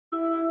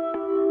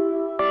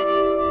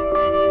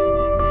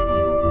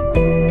The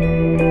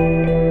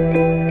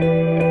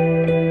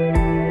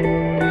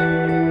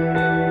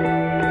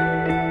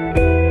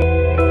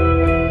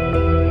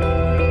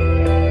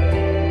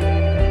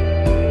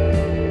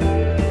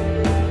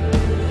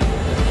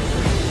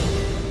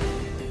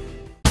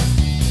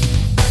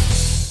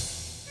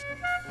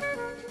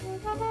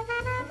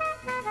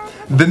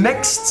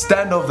next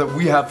standoff that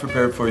we have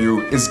prepared for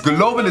you is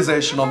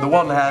globalization on the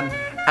one hand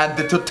and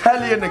the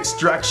totalitarian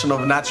extraction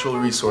of natural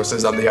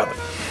resources on the other.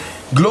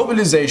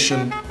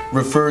 Globalization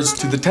refers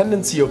to the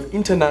tendency of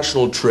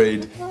international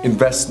trade,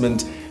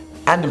 investment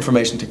and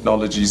information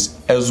technologies,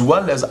 as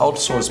well as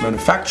outsourced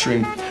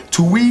manufacturing,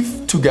 to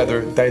weave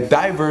together the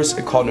diverse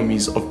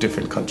economies of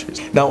different countries.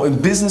 Now, in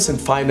business and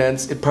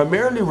finance, it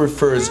primarily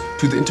refers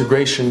to the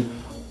integration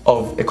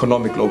of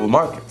economic global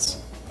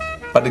markets.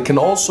 But it can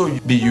also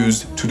be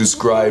used to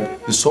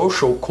describe the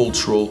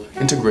social-cultural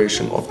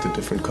integration of the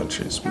different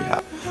countries we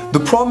have.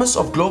 The promise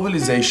of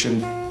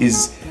globalization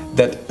is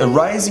that a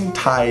rising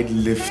tide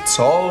lifts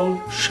all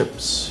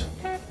ships.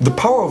 The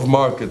power of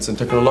markets and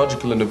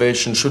technological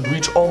innovation should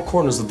reach all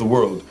corners of the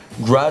world,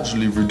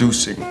 gradually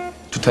reducing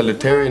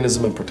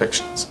totalitarianism and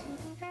protectionism.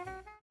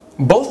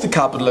 Both the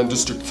capital and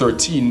District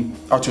 13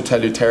 are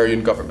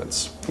totalitarian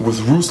governments,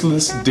 with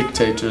ruthless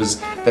dictators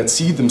that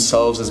see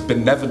themselves as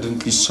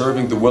benevolently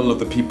serving the will of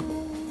the people.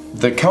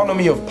 The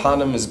economy of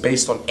Panem is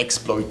based on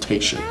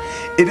exploitation.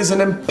 It is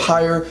an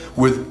empire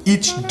with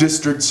each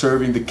district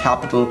serving the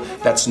capital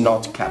that's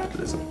not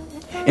capitalism.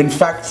 In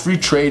fact, free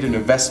trade and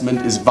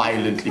investment is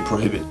violently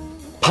prohibited.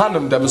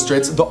 Panem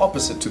demonstrates the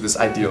opposite to this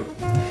ideal.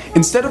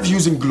 Instead of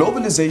using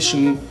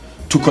globalization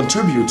to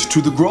contribute to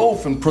the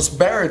growth and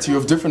prosperity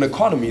of different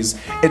economies,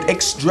 it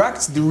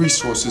extracts the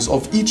resources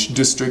of each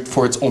district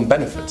for its own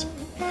benefit.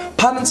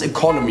 Panem's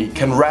economy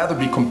can rather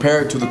be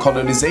compared to the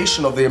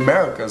colonization of the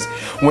Americas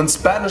when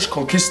Spanish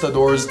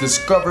conquistadors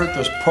discovered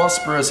the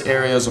prosperous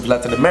areas of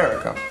Latin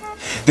America.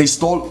 They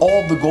stole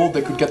all the gold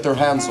they could get their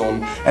hands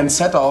on and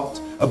set out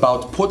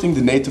about putting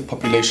the native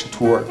population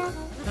to work.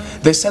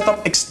 They set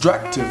up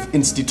extractive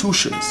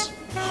institutions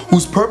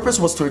whose purpose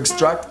was to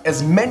extract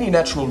as many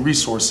natural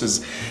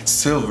resources,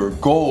 silver,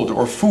 gold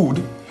or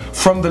food,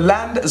 from the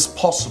land as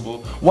possible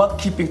while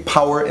keeping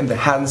power in the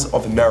hands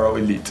of a narrow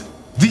elite.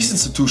 These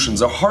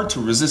institutions are hard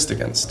to resist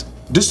against.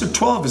 District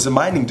 12 is a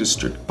mining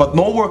district, but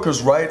no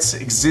workers' rights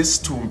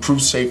exist to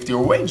improve safety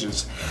or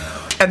wages.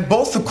 And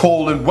both the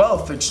coal and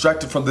wealth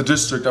extracted from the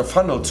district are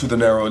funneled to the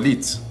narrow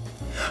elite.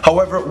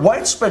 However,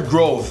 widespread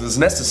growth is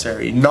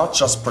necessary, not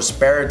just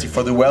prosperity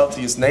for the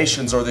wealthiest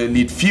nations or the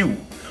elite few.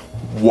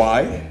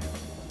 Why?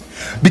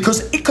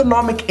 Because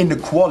economic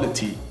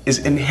inequality is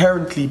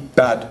inherently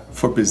bad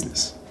for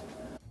business.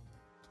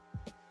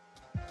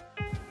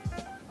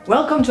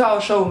 Welcome to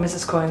our show,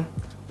 Mrs. Coyne.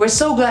 We're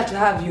so glad to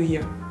have you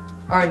here,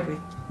 aren't we?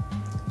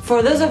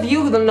 For those of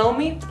you who don't know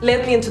me,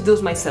 let me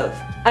introduce myself.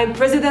 I'm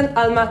President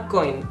Alma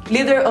Coyne,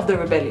 leader of the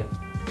rebellion.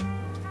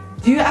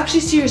 Do you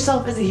actually see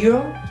yourself as a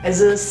hero? As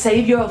a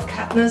savior of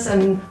Katniss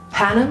and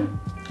Panem?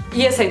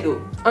 Yes, I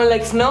do.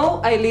 Unlike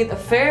Snow, I lead a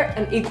fair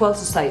and equal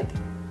society.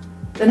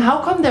 Then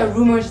how come there are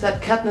rumors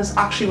that Katniss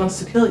actually wants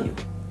to kill you?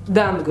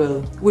 Damn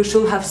girl, we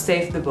should have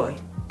saved the boy.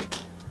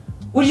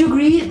 Would you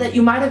agree that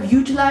you might have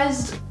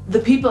utilized the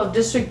people of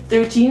District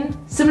 13,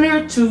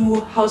 similar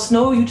to how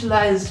Snow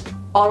utilized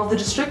all of the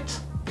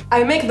district?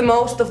 I make the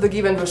most of the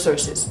given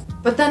resources.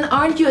 But then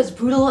aren't you as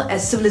brutal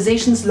as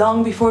civilizations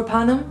long before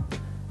Panem?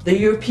 The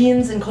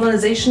Europeans in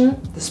colonization,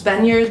 the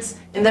Spaniards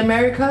in the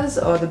Americas,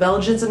 or the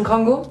Belgians in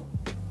Congo?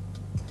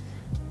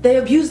 They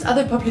abused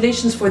other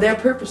populations for their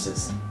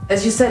purposes.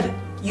 As you said,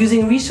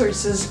 using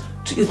resources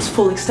to its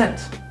full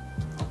extent.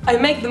 I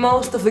make the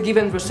most of the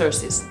given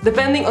resources.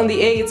 Depending on the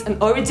age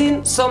and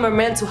origin, some are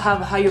meant to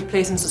have a higher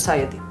place in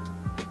society.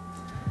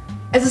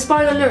 As a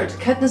spoiler alert,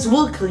 Katniss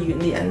will kill you in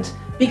the end,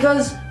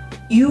 because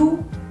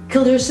you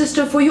killed her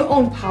sister for your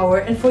own power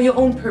and for your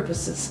own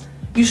purposes.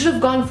 You should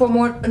have gone for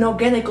more an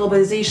organic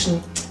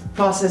globalization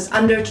process.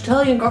 Under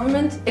totalitarian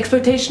government,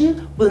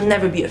 exploitation will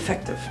never be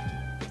effective.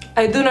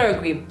 I do not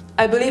agree.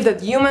 I believe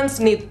that humans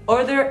need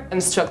order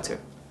and structure.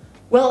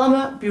 Well,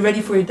 Alma, be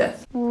ready for your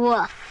death.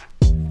 Woof.